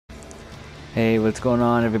Hey, what's going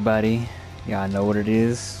on, everybody? Yeah, I know what it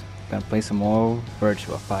is. Gonna play some more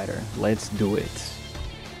Virtua Fighter. Let's do it.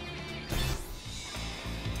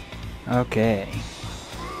 Okay.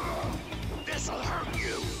 This'll hurt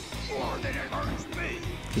you more than it hurts me.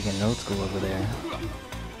 Speaking old school over there.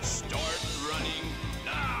 Start running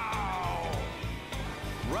now.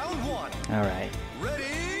 Round one. All right.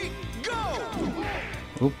 Ready,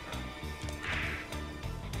 go. Oop.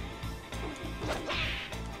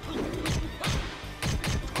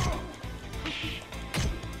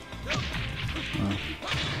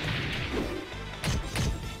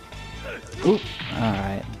 Oop.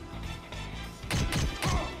 Alright.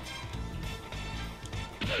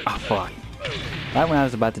 Oh, fuck. Right when I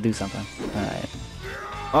was about to do something. Alright.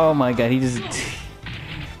 Oh my god, he just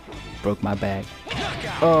broke my back.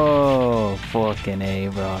 Oh, fucking A,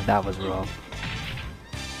 bro. That was rough.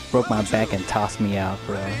 Broke my back and tossed me out,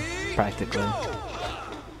 bro. Practically.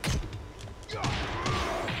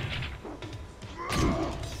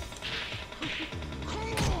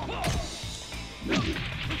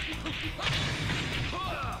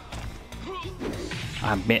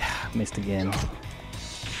 I missed again.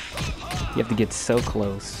 You have to get so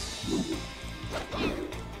close.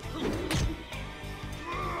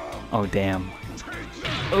 Oh, damn.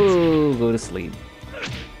 Oh, go to sleep.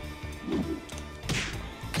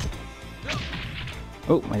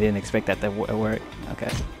 Oh, I didn't expect that to work.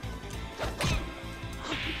 Okay.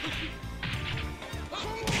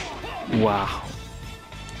 Wow.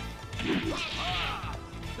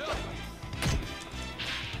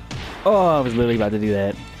 Oh, I was literally about to do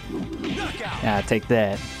that. Yeah, take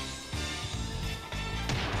that.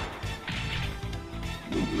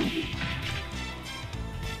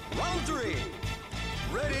 Round three.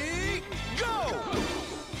 Ready, go.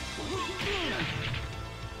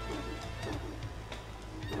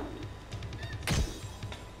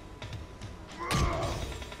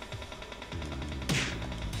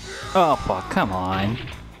 Oh, fuck, come on.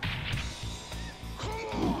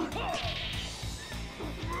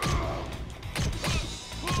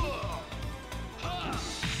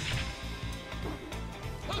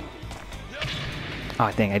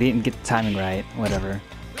 Oh, dang, I didn't get the timing right. Whatever.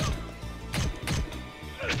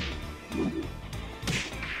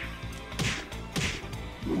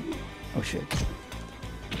 Oh, shit.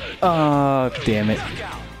 Oh, damn it.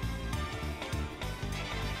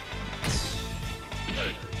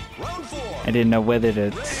 Round four. I didn't know whether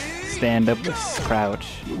to stand up or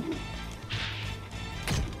crouch.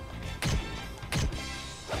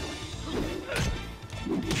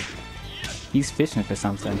 He's fishing for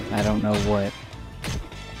something. I don't know what.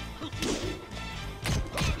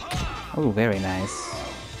 Oh, very nice.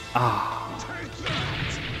 Ah.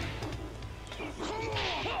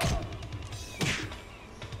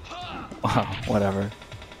 Oh. Whatever.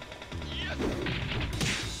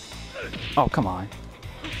 Oh, come on.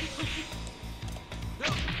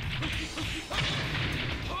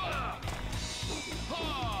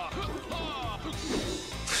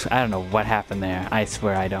 I don't know what happened there. I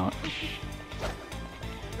swear I don't.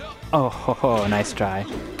 Oh, ho, ho, nice try.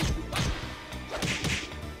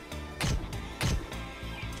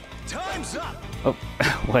 Time's up. Oh,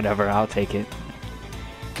 whatever, I'll take it.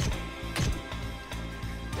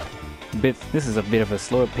 This is a bit of a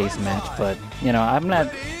slower paced match, but you know, I'm not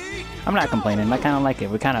complaining. I kind of like it.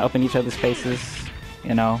 We're kind of up in each other's faces,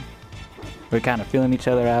 you know. We're kind of feeling each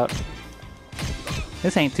other out.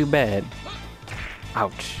 This ain't too bad.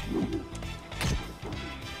 Ouch.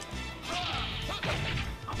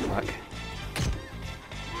 Oh, fuck.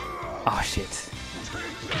 Oh, shit.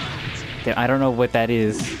 Damn, I don't know what that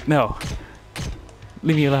is. No.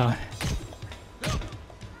 Leave me alone.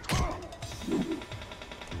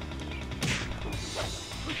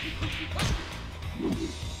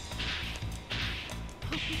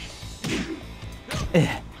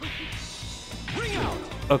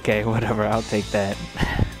 Okay, whatever. I'll take that.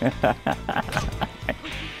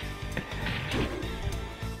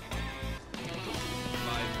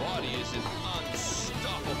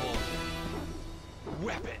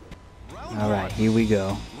 Alright, here we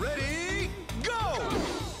go. Ready, go.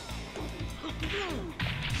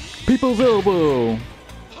 People's elbow!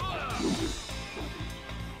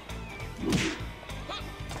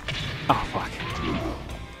 Oh, fuck.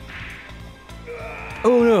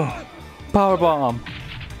 Oh no! Power bomb!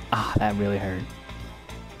 Ah, that really hurt.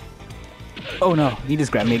 Oh no, he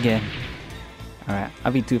just grabbed me again. Alright,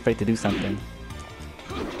 I'll be too afraid to do something.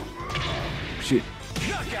 Shoot.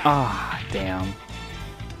 Ah, damn.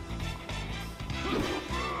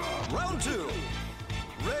 Round two.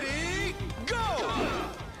 Ready, go.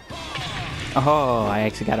 Oh, I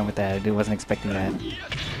actually got him with that. I wasn't expecting that.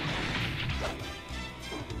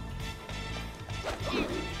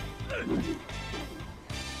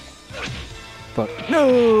 Fuck.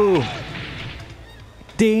 No!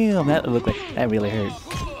 Damn, that looked like that really hurt.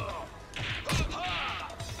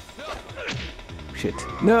 Shit.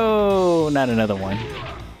 No, not another one.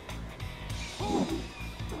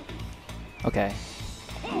 Okay.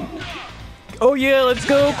 Oh yeah, let's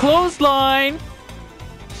go clothesline!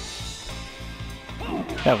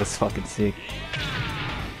 That was fucking sick.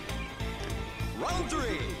 Round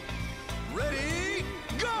 3. Ready,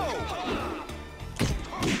 go!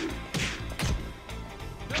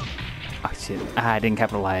 Oh shit. Ah, I didn't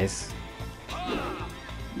capitalize.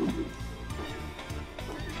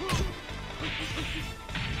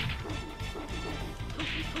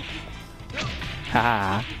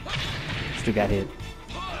 Haha. Still got hit.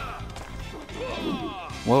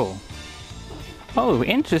 Whoa. Oh,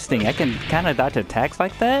 interesting. I can kind of dodge attacks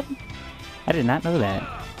like that? I did not know that.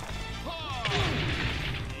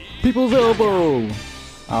 People's elbow!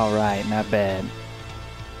 Alright, not bad.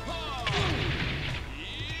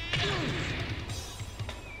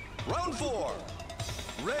 Round 4.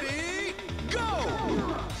 Ready, go!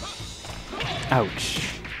 Ouch.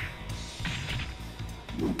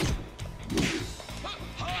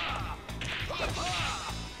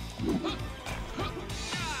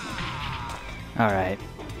 Alright.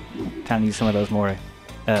 Time to use some of those more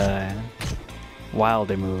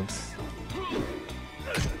wilder moves.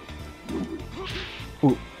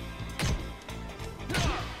 Ooh.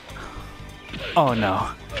 Oh no.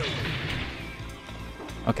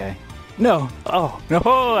 Okay. No! Oh no!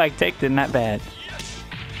 I take it, not bad.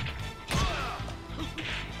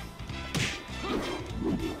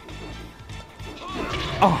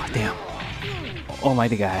 Oh damn. Oh my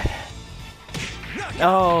god.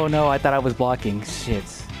 Oh no, I thought I was blocking. Shit.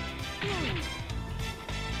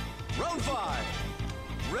 Round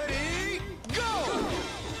 5. Ready, go!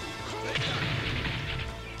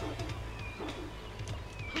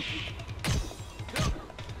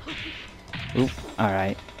 Oop,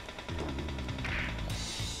 alright.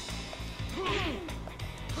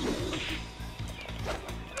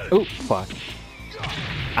 Oop, fuck.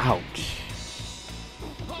 Ouch.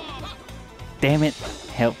 Damn it.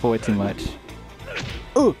 Help forward too much.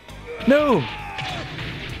 Ooh! No!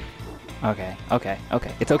 Okay, okay,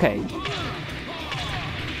 okay. It's okay.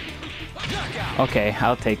 Okay,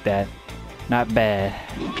 I'll take that. Not bad.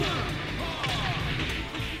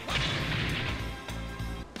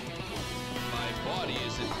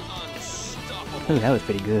 Ooh, that was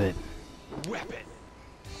pretty good.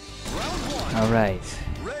 Alright.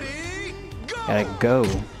 Ready, go! Gotta go.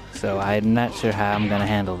 So I'm not sure how I'm gonna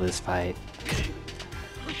handle this fight.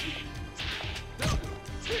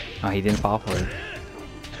 Oh, he didn't fall for it.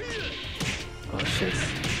 Oh shit.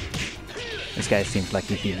 This guy seems like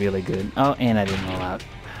he'd be really good. Oh, and I didn't roll out.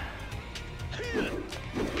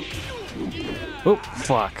 Oh,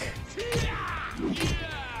 fuck.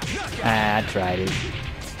 Ah, I tried it.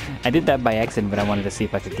 I did that by accident, but I wanted to see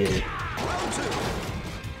if I could get it.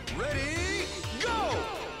 Ready, go!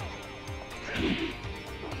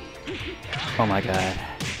 Oh my god.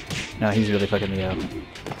 No, he's really fucking me up.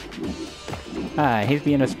 Ah, he's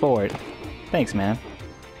being a sport. Thanks, man.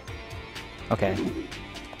 Okay.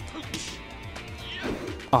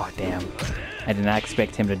 Oh, damn. I did not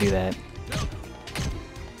expect him to do that.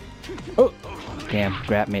 Oh! Damn,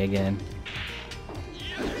 grab me again.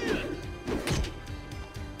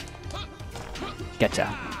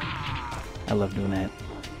 Gotcha. I love doing that.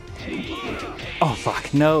 Oh,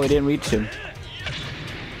 fuck. No, it didn't reach him.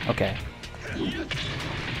 Okay.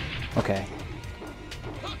 Okay.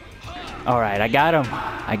 Alright, I got him.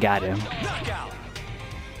 I got him.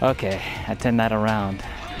 Okay, I turned that around.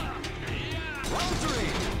 Round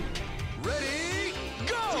 3. Ready,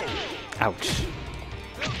 go! Ouch.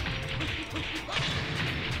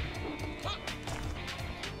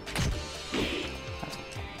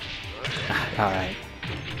 Alright.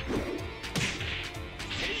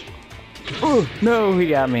 Oh, no, he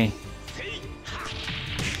got me.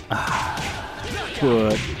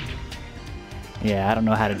 Good. Yeah, I don't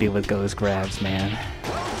know how to deal with ghost grabs, man.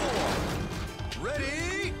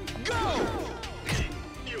 Ready, go!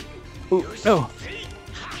 Ooh, no.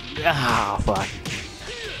 Ah, fuck.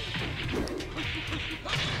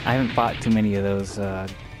 I haven't fought too many of those,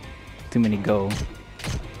 too many go.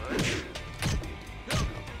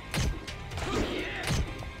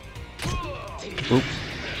 Oop.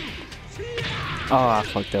 Oh, I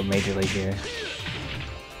fucked up majorly here.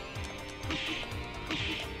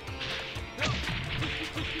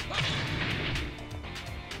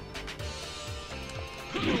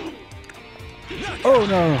 Oh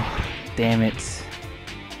no! Damn it.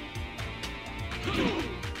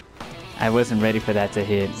 I wasn't ready for that to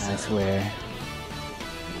hit, I swear.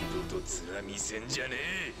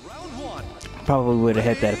 Round one. Probably would have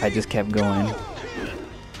hit that if I just kept going.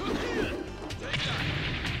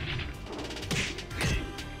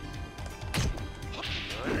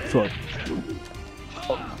 Fuck.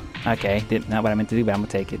 Okay, not what I meant to do, but I'm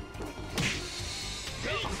gonna take it.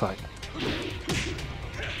 Oh, fuck.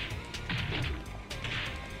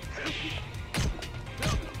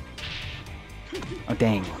 Oh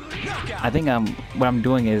dang. I think what I'm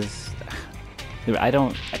doing is, I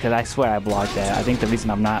don't, because I swear I blocked that. I think the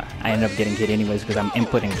reason I end up getting hit anyways because I'm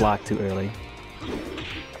inputting block too early.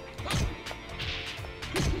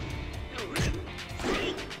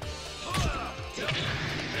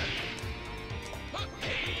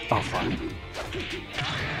 Oh fuck.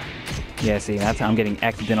 Yeah, see, that's how I'm getting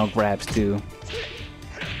accidental grabs too.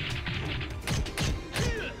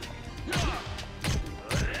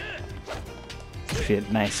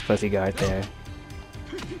 Shit, nice fuzzy guard there.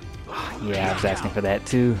 Yeah, I was asking for that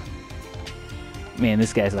too. Man,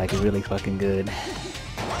 this guy's like really fucking good.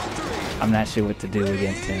 I'm not sure what to do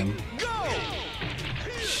against him.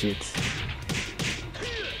 Shit.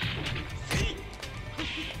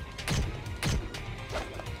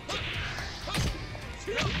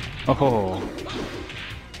 Oh.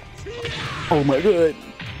 Oh my god.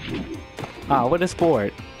 Ah, what a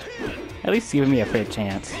sport. At least giving me a fair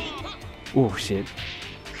chance. Oh shit.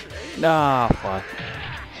 Ah, fuck.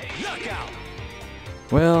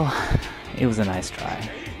 Well, it was a nice try.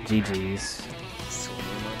 GG's.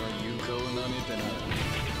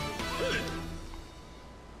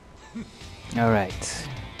 Alright.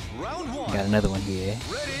 Got another one here.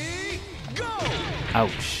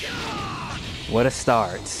 Ouch. What a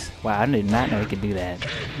start. Wow, I did not know he could do that.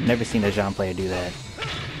 Never seen a Jean player do that.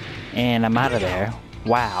 And I'm out of there.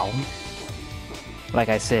 Wow. Like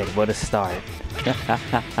I said, what a start.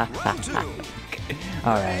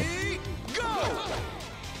 Alright.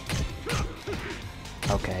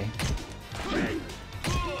 Okay.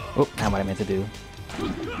 Oh, not what I meant to do.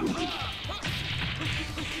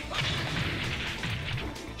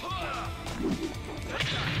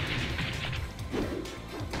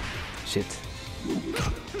 Shit.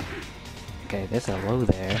 Okay, there's a low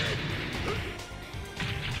there.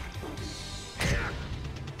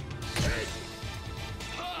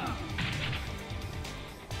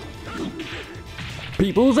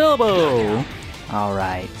 People's elbow!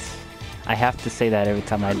 Alright. I have to say that every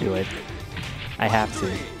time I do it. I have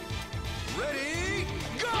to.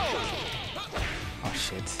 Oh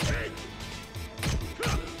shit.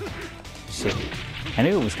 Shit. I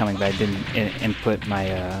knew it was coming, but I didn't input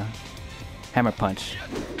my hammer punch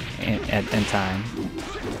in time.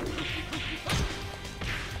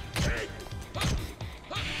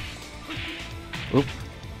 Oop.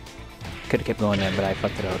 Could have kept going there, but I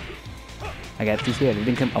fucked it up. I got too scared. I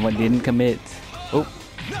didn't commit. Oh.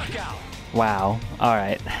 Wow.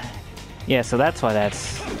 Alright. Yeah, so that's why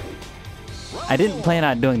that's... I didn't plan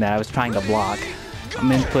on doing that. I was trying to block.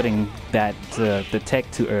 I'm inputting that the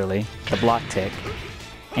tech too early. The block tech.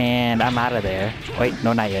 And I'm out of there. Wait,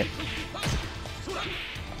 no, not yet.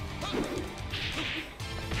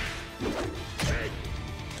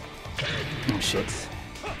 Oh, shit.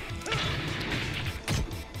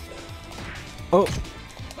 Oh!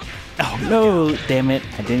 Oh, no! Damn it.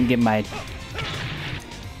 I didn't get my...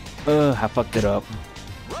 I fucked it up.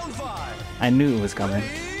 I knew it was coming.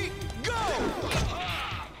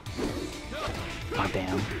 Oh,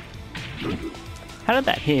 damn. How did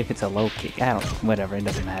that hit if it's a low kick? I don't... Whatever, it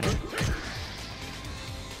doesn't matter.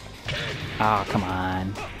 Oh, come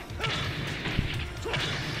on.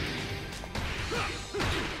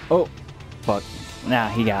 Oh! Fuck. Nah,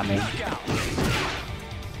 he got me.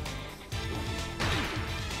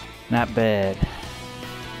 Not bad.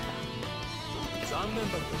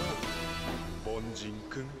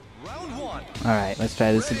 Alright, let's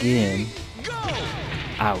try this again.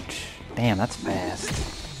 Ouch. Damn, that's fast.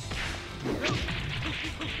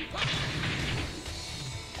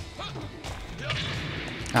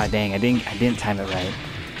 Ah, dang, I didn't time it right.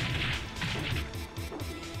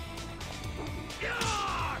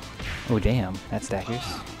 Oh damn, that stackers.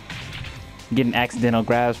 Getting accidental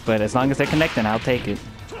grabs, but as long as they're connecting, I'll take it.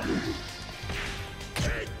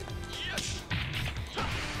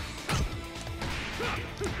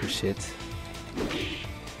 Oh shit.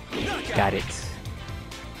 Got it.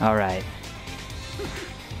 Alright.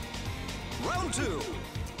 Round two.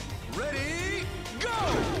 Ready, go!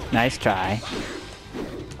 Nice try.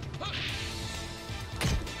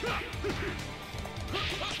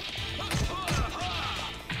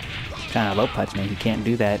 Trying to low punch me, you can't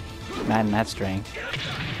do that. Not in that string.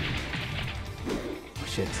 Oh,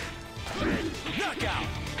 shit. Knockout.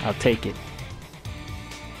 I'll take it.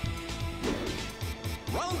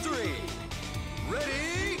 Round 3.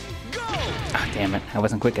 Ready, go. Ah, damn it. I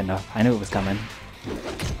wasn't quick enough. I knew it was coming.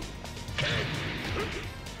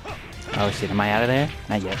 Oh shit, am I out of there?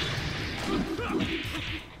 Not yet.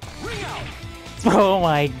 Ring out. Oh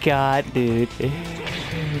my god, dude.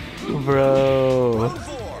 Bro. Round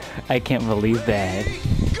 4. I can't believe that.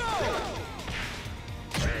 Go.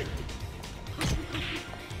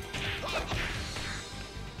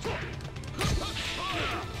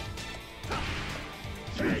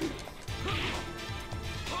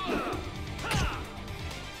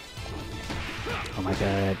 Oh my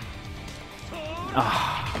god. Oh.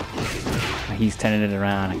 He's turning it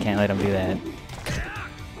around. I can't let him do that.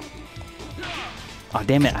 Oh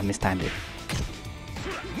damn it, I mistimed it.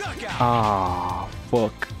 Knockout. Oh,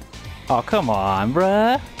 fuck. Oh, come on,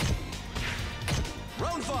 bruh.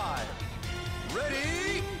 Round 5.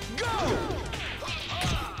 Ready, go.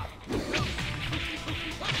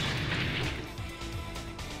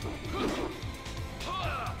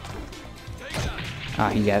 Oh,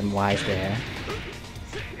 he got him wise there.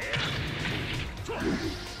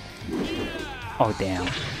 Oh, damn.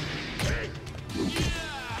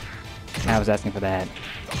 I was asking for that.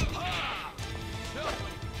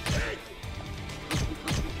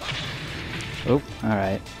 Oh,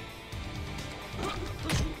 alright.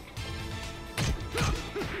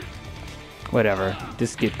 Whatever.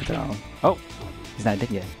 Just get the throw. Oh, he's not dead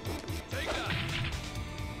yet.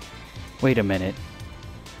 Wait a minute.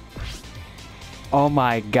 Oh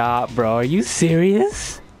my god, bro. Are you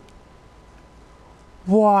serious?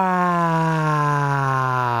 Wow.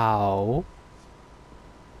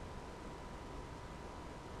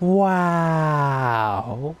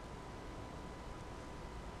 Wow.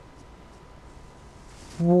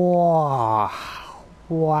 Wow.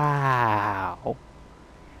 Wow.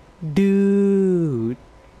 Dude.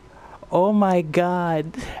 Oh my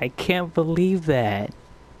god. I can't believe that.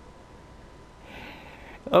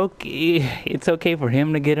 Okay, it's okay for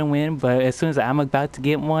him to get a win, but as soon as I'm about to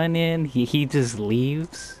get one in, he just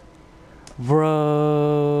leaves.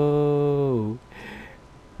 Bro.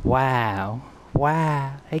 Wow.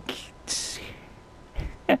 Wow. I can't...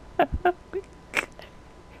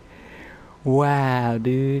 Wow,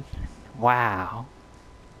 dude. Wow.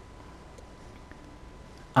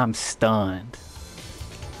 I'm stunned.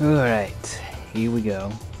 Alright, here we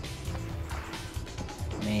go.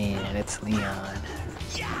 Man, it's Leon.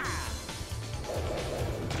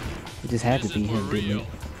 It just had to be him, didn't it?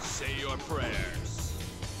 Say your prayers.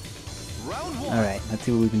 Round 1. Alright, let's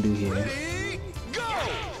see what we can do here. Ready, go.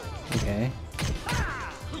 Okay.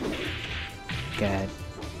 God.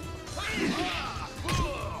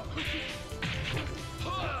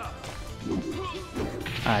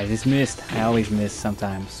 I just missed. I always miss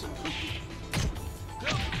sometimes.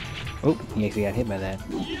 Oh, he actually got hit by that.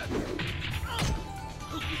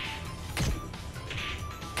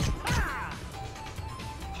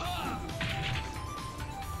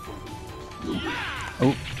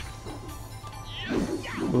 Oh.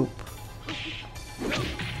 Oop.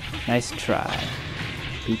 Nice try.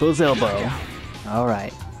 People's elbow.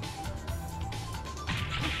 Alright.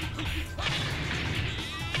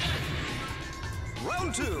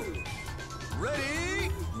 Round 2. Ready,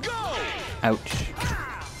 go. Ouch.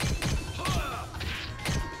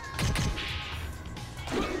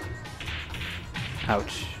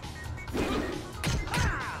 Ouch.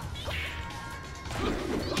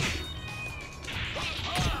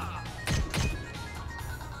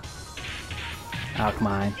 Oh, come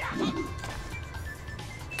on.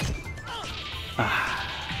 Ah.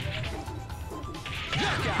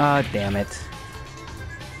 Oh, damn it.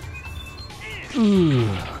 Ooh.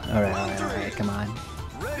 Alright, come on.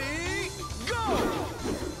 Ready, go.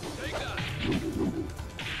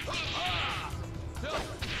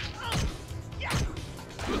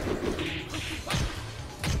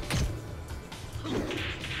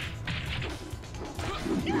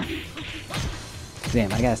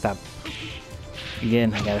 Damn, I gotta stop.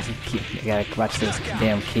 Again, I gotta watch those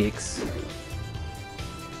damn kicks.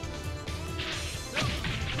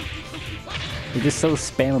 They're just so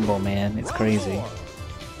spammable, man. It's crazy.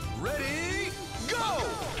 Ready, go.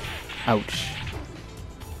 Ouch.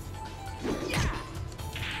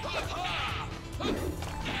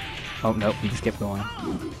 Oh, nope, he just kept going.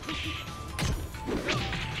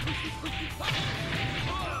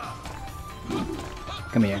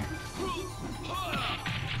 Come here.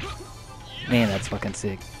 Man, that's fucking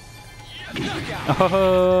sick.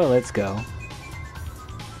 Oh, let's go.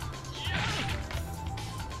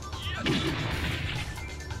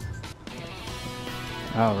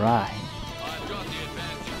 Alright.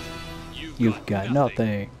 You've got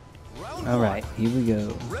nothing. Alright, here we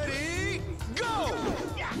go. Ready, go!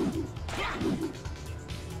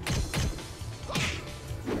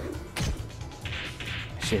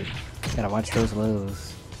 Shit. Gotta watch those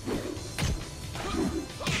lows.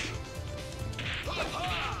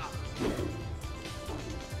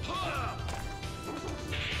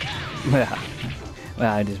 Well,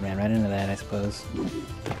 I just ran right into that, I suppose.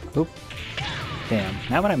 Oop. Damn.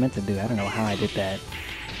 Not what I meant to do. I don't know how I did that.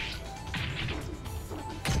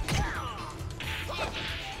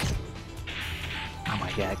 Oh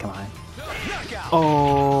my god, come on.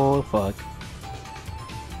 Oh, fuck.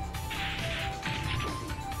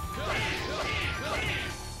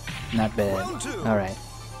 Not bad. Alright.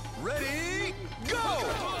 Ready, go!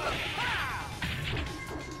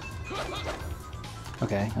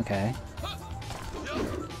 Okay, okay.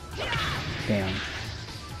 Damn.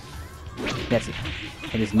 That's it.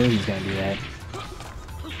 I just knew he was gonna do that.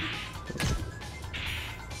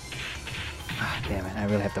 Ah, damn it. I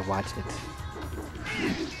really have to watch it.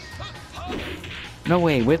 No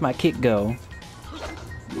way, where'd my kick go?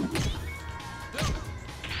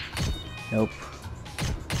 Nope.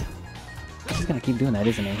 He's gonna keep doing that,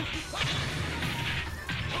 isn't he?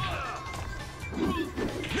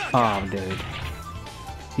 Oh, dude.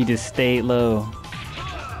 He just stayed low.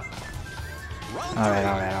 Alright,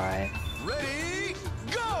 alright, alright. Ready,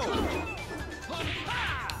 go!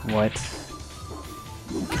 What?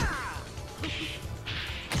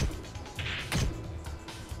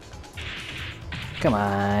 Come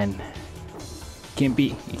on.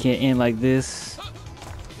 You can't end like this.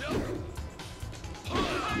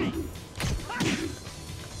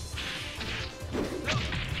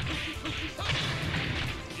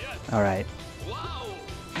 Alright.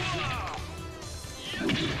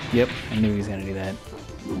 Yep, I knew he was gonna do that.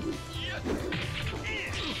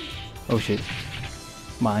 Oh shit.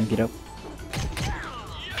 Come on, get up.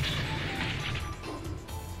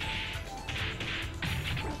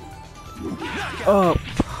 Oh!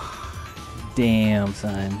 Damn,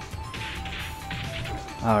 son.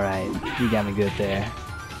 Alright, you got me good there.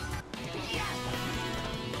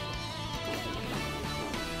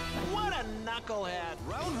 What a knucklehead!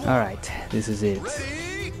 Alright, this is it.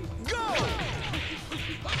 Ready, go!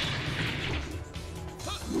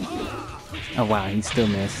 Oh wow, he still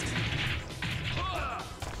missed.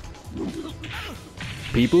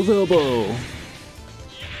 People's elbow!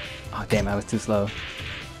 Oh damn, I was too slow.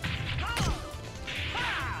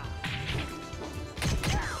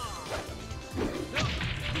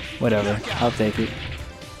 Whatever, I'll take it.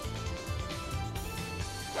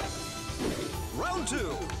 Round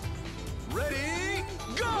two. Ready,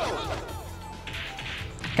 go!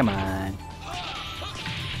 Come on.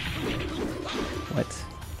 What?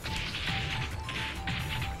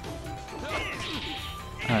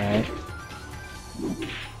 Alright.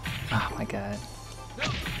 Oh my god.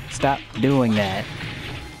 Stop doing that.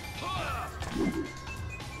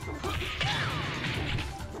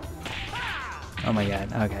 Oh my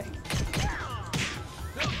god, okay.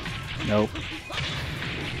 Nope.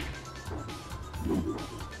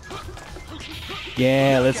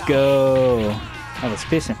 Yeah, let's go. I was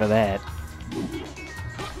fishing for that.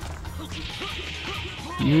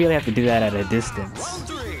 You really have to do that at a distance. Round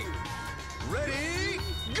three. Ready,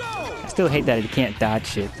 go! I still hate that it can't dodge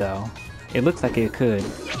shit though. It looks like it could.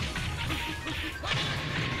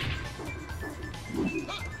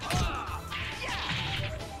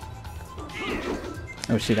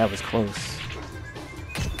 Oh shit, that was close.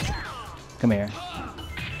 Come here.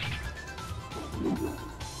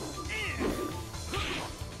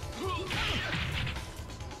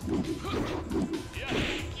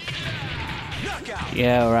 Knockout!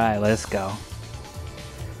 Yeah, alright, let's go.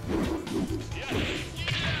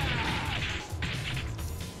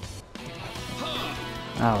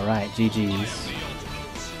 Alright, GG's.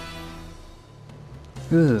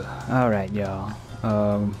 Ooh, alright, y'all.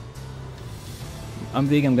 I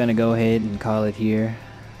think I'm gonna go ahead and call it here.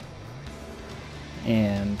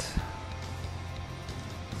 And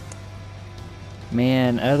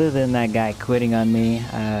man, other than that guy quitting on me,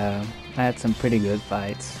 I had some pretty good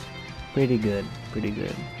fights. Pretty good.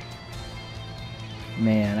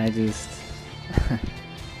 Man, I just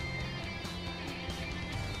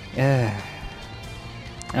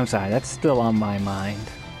I'm sorry, that's still on my mind.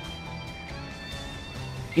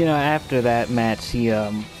 You know, after that match, he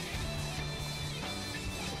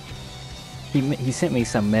sent me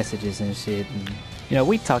some messages and shit, and you know,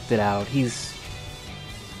 we talked it out. He's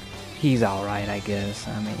all right, I guess.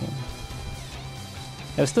 I mean,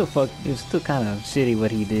 it was still kind of shitty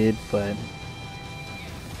what he did, but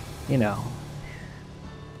you know,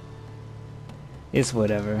 it's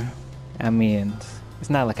whatever. I mean, it's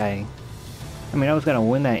not like I mean, I was gonna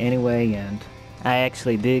win that anyway, and I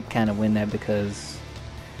actually did kind of win that because,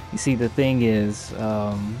 you see, the thing is,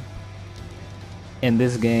 in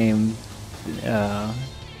this game,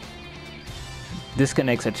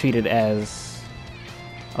 disconnects are treated as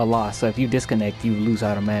a loss. So if you disconnect, you lose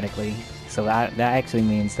automatically. So that actually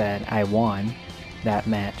means that I won that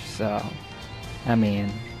match. So, I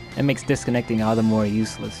mean, it makes disconnecting all the more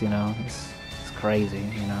useless, you know? It's crazy,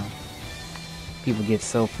 you know? People get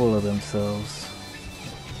so full of themselves.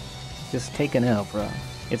 Just take an L, bro.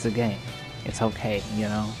 It's a game. It's okay, you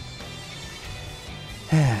know?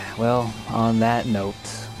 Well, on that note,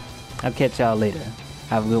 I'll catch y'all later.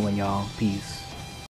 Have a good one, y'all. Peace.